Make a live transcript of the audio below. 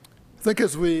I think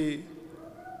as we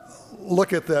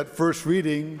look at that first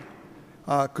reading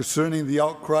concerning the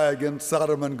outcry against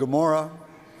Sodom and Gomorrah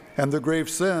and their grave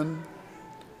sin,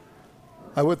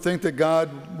 I would think that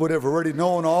God would have already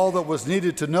known all that was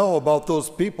needed to know about those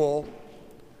people.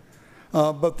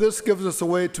 But this gives us a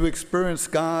way to experience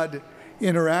God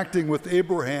interacting with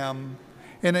Abraham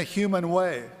in a human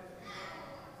way.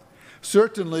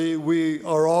 Certainly, we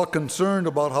are all concerned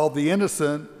about how the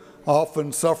innocent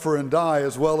often suffer and die,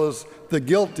 as well as the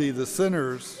guilty, the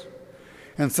sinners.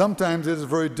 And sometimes it is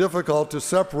very difficult to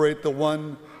separate the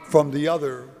one from the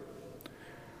other.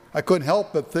 I couldn't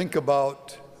help but think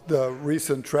about the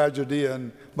recent tragedy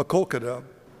in Maquoketa,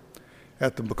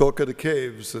 at the Maquoketa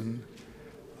Caves. And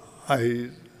I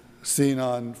seen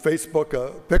on Facebook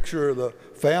a picture of the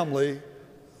family,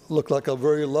 looked like a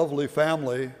very lovely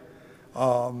family,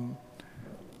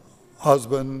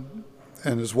 husband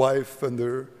and his wife and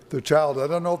their child. I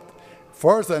don't know, as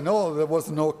far as I know, there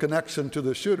wasn't no connection to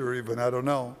the shooter even, I don't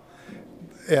know.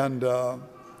 And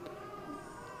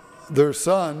their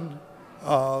son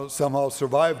somehow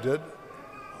survived it.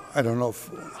 I don't know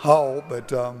how,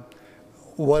 but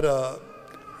what a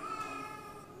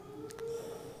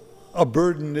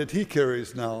burden that he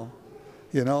carries now,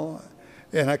 you know.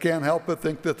 And I can't help but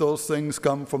think that those things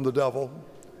come from the devil.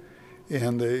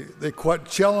 And they quite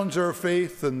challenge our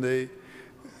faith, and they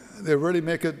really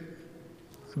make it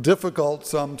difficult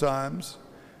sometimes.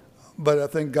 But I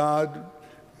think God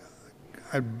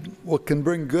can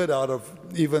bring good out of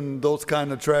even those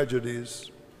kind of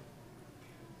tragedies.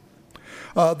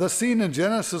 The scene in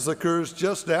Genesis occurs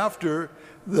just after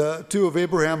the two of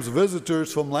Abraham's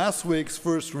visitors from last week's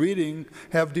first reading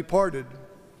have departed.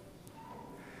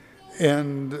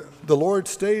 And the Lord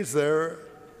stays there,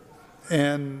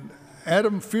 and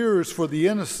Adam fears for the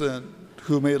innocent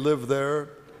who may live there,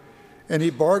 and he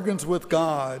bargains with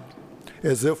God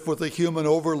as if with a human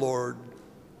overlord.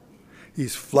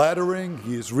 He's flattering,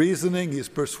 he's reasoning, he's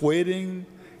persuading,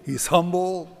 he's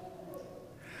humble.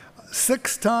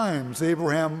 6 times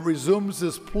Abraham resumes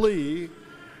his plea,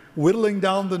 whittling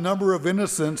down the number of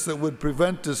innocents that would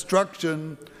prevent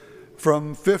destruction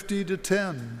from 50 to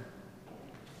 10.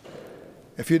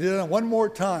 If he did it one more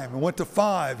time and went to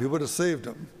 5, he would have saved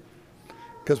them,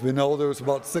 because we know there was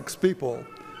about 6 people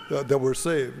that were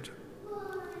saved.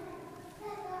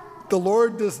 The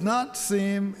Lord does not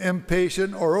seem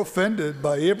impatient or offended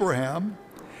by Abraham,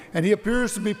 and he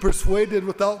appears to be persuaded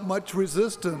without much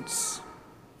resistance.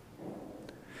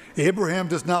 Abraham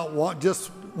does not just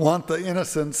want the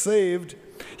innocent saved.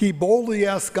 He boldly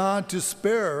asks God to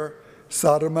spare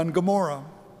Sodom and Gomorrah.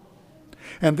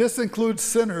 And this includes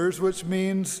sinners, which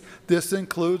means this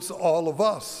includes all of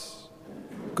us,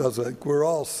 because I think we're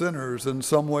all sinners in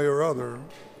some way or other.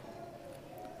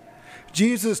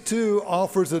 Jesus, too,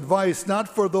 offers advice not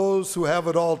for those who have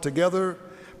it all together,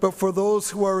 but for those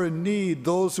who are in need,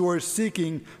 those who are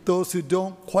seeking, those who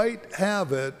don't quite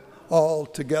have it all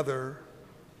together.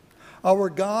 Our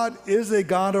God is a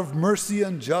God of mercy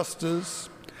and justice,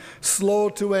 slow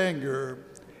to anger,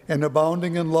 and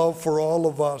abounding in love for all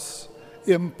of us,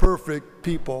 imperfect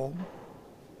people.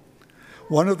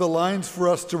 One of the lines for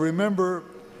us to remember,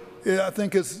 I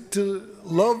think, is to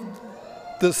love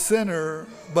the sinner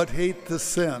but hate the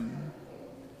sin.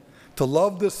 To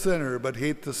love the sinner but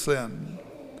hate the sin.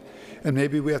 And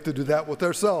maybe we have to do that with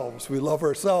ourselves. We love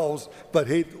ourselves but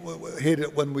hate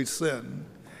it when we sin.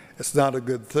 It's not a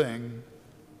good thing.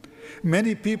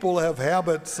 Many people have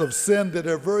habits of sin that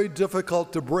are very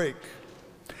difficult to break,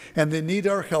 and they need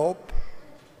our help,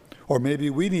 or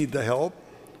maybe we need the help.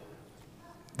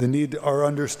 They need our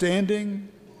understanding,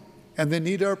 and they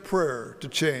need our prayer to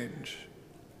change.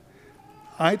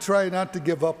 I try not to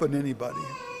give up on anybody.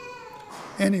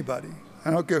 Anybody.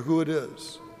 I don't care who it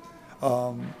is.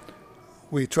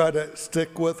 We try to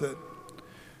stick with it.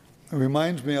 It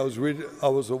reminds me, I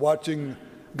was watching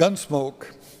Gunsmoke.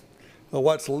 I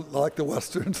like the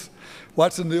Westerns.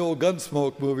 Watching the old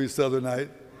Gunsmoke movies the other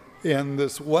night. And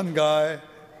this one guy,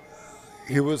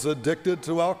 he was addicted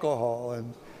to alcohol,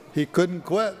 and he couldn't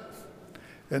quit.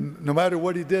 And no matter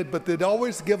what he did, but they'd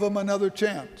always give him another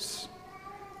chance.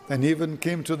 And even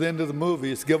came to the end of the movie,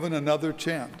 he's given another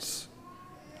chance.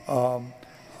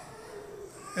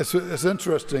 It's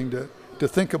interesting to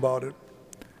think about it.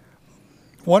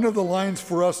 One of the lines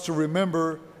for us to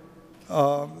remember,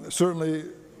 certainly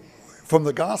from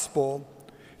the gospel,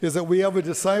 is that we have a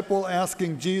disciple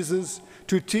asking Jesus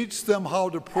to teach them how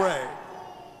to pray.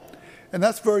 And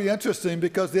that's very interesting,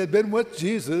 because they had been with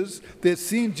Jesus. They had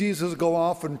seen Jesus go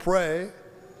off and pray.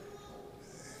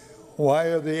 Why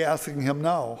are they asking him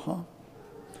now, huh?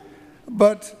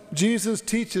 But Jesus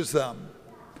teaches them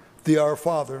the Our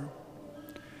Father.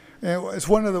 And it's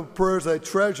one of the prayers I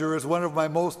treasure. It's one of my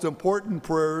most important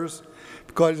prayers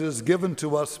because it is given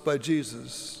to us by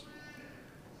Jesus.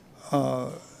 I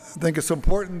think it's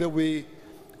important that we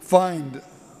find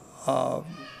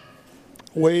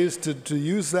ways to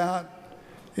use that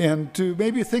and to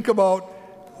maybe think about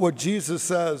what Jesus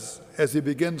says as he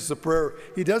begins the prayer.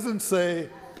 He doesn't say,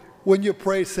 when you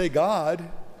pray, say God.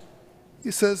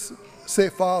 He says, say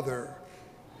Father.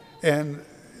 And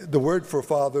the word for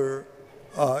Father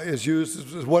is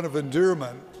used as one of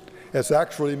endearment. It's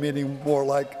actually meaning more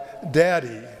like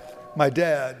daddy, my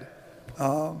dad.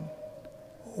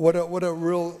 What a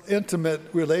real intimate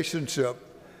relationship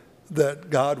that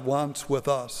God wants with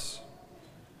us.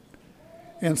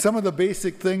 And some of the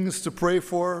basic things to pray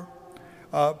for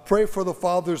the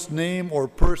Father's name or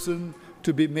person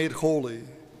to be made holy,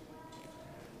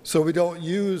 so we don't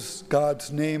use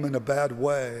God's name in a bad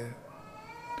way.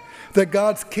 That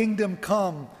God's kingdom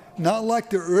come, not like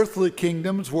the earthly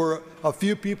kingdoms where a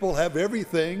few people have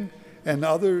everything and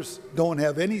others don't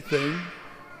have anything.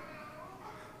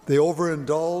 They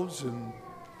overindulge, and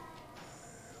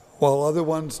while other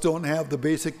ones don't have the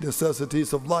basic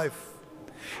necessities of life.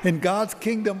 In God's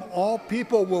kingdom, all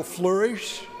people will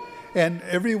flourish and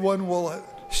everyone will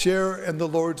share in the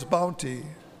Lord's bounty.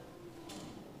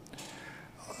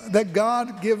 That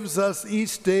God gives us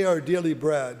each day our daily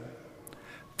bread,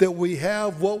 that we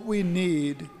have what we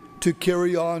need to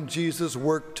carry on Jesus'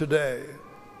 work today.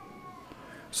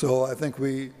 So I think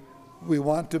we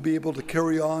want to be able to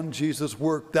carry on Jesus'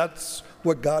 work. That's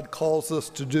what God calls us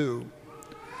to do.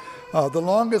 The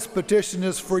longest petition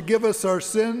is, forgive us our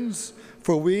sins,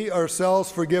 for we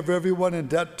ourselves forgive everyone in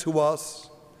debt to us.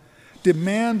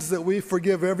 Demands that we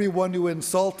forgive everyone who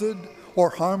insulted or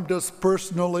harmed us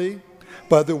personally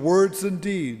by their words and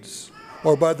deeds,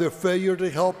 or by their failure to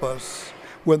help us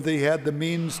when they had the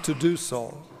means to do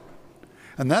so.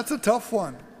 And that's a tough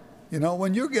one. You know,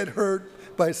 when you get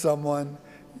hurt by someone,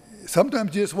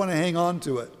 sometimes you just want to hang on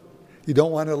to it. You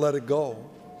don't want to let it go.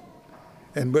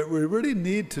 But we really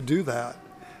need to do that.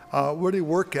 Really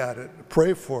work at it.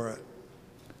 Pray for it.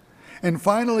 And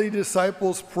finally,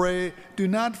 disciples pray, do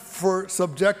not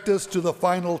subject us to the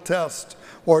final test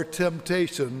or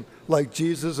temptation like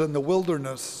Jesus in the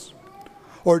wilderness.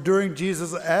 Or during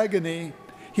Jesus' agony,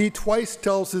 he twice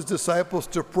tells his disciples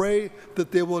to pray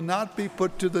that they will not be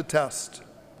put to the test.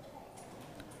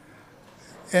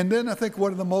 And then I think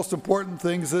one of the most important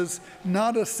things is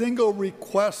not a single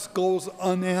request goes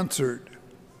unanswered.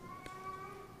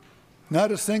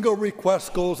 Not a single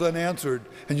request goes unanswered.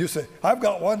 And you say, I've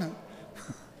got one.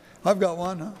 I've got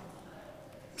one. Huh?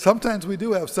 Sometimes we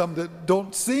do have some that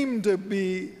don't seem to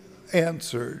be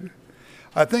answered.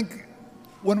 I think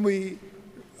when we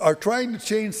are trying to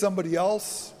change somebody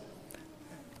else,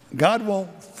 God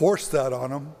won't force that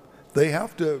on them. They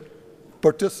have to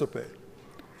participate.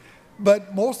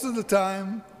 But most of the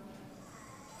time,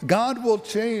 God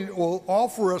will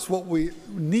offer us what we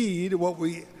need,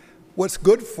 what's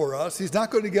good for us. He's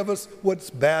not going to give us what's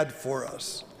bad for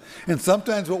us. And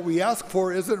sometimes what we ask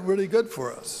for isn't really good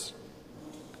for us.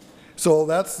 So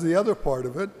that's the other part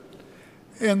of it.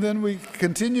 And then we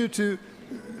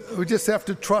just have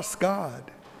to trust God.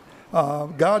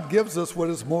 God gives us what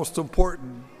is most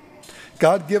important.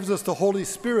 God gives us the Holy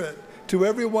Spirit to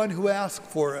everyone who asks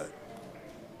for it.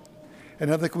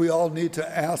 And I think we all need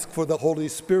to ask for the Holy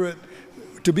Spirit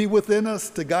to be within us,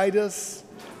 to guide us,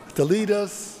 to lead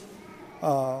us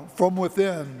from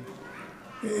within.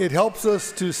 It helps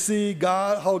us to see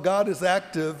God, how God is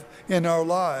active in our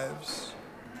lives.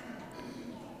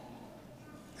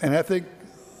 And I think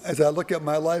as I look at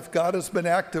my life, God has been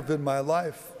active in my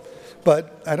life.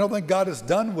 But I don't think God is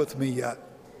done with me yet.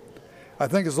 I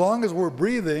think as long as we're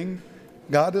breathing,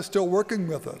 God is still working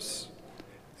with us.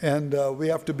 And we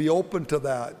have to be open to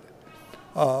that.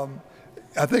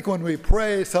 I think when we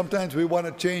pray, sometimes we want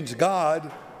to change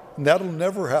God, and that'll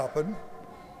never happen.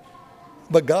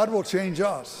 But God will change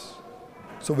us.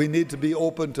 So we need to be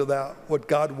open to that, what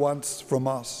God wants from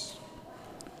us.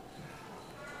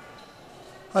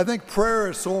 I think prayer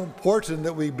is so important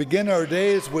that we begin our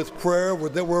days with prayer,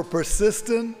 that we're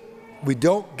persistent, we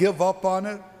don't give up on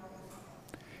it.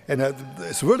 And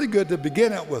it's really good to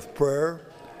begin it with prayer.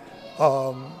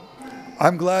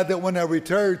 I'm glad that when I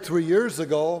retired 3 years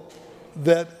ago,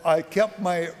 that I kept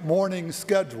my morning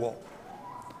schedule.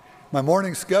 My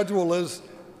morning schedule is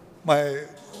my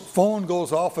phone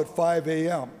goes off at 5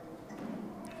 a.m.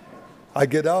 I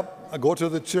get up, I go to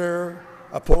the chair,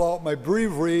 I pull out my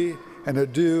breviary, and I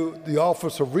do the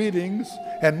office of readings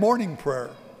and morning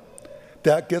prayer.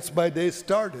 That gets my day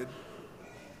started.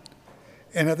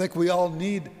 And I think we all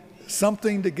need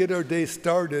something to get our day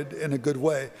started in a good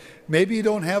way. Maybe you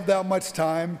don't have that much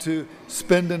time to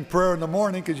spend in prayer in the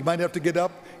morning because you might have to get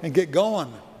up and get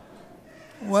going.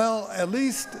 Well, at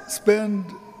least spend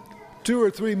 2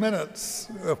 or 3 minutes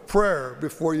of prayer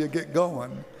before you get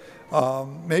going.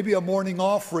 Maybe a morning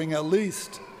offering at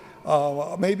least.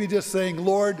 Maybe just saying,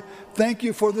 Lord, thank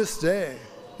you for this day,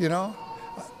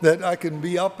 that I can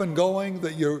be up and going,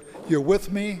 that you're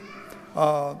with me.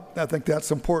 I think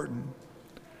that's important.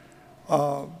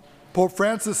 Pope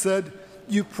Francis said,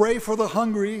 you pray for the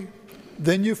hungry,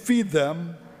 then you feed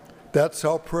them. That's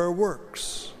how prayer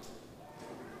works.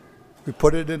 We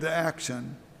put it into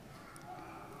action.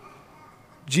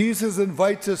 Jesus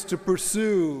invites us to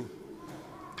pursue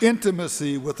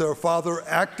intimacy with our Father,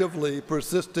 actively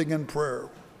persisting in prayer.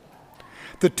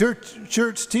 The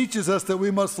church teaches us that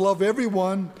we must love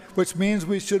everyone, which means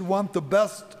we should want the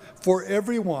best for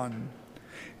everyone,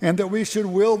 and that we should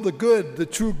will the good, the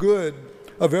true good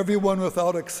of everyone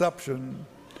without exception,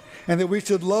 and that we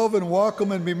should love and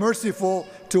welcome and be merciful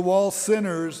to all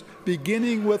sinners,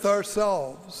 beginning with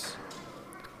ourselves.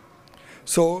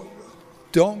 So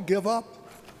don't give up.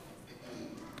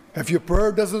 If your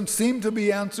prayer doesn't seem to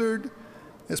be answered,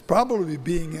 it's probably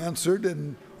being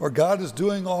answered, or God is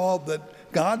doing all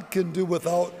that God can do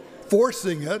without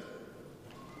forcing it.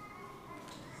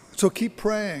 So keep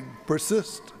praying,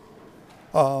 persist.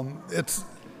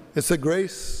 It's a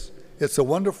grace, it's a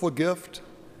wonderful gift,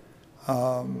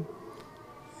 and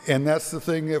that's the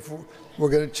thing. If we're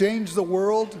going to change the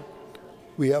world,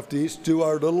 we have to each do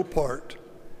our little part,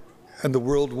 and the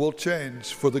world will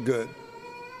change for the good.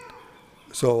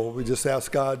 So we just ask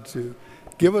God to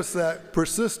give us that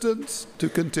persistence to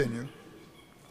continue.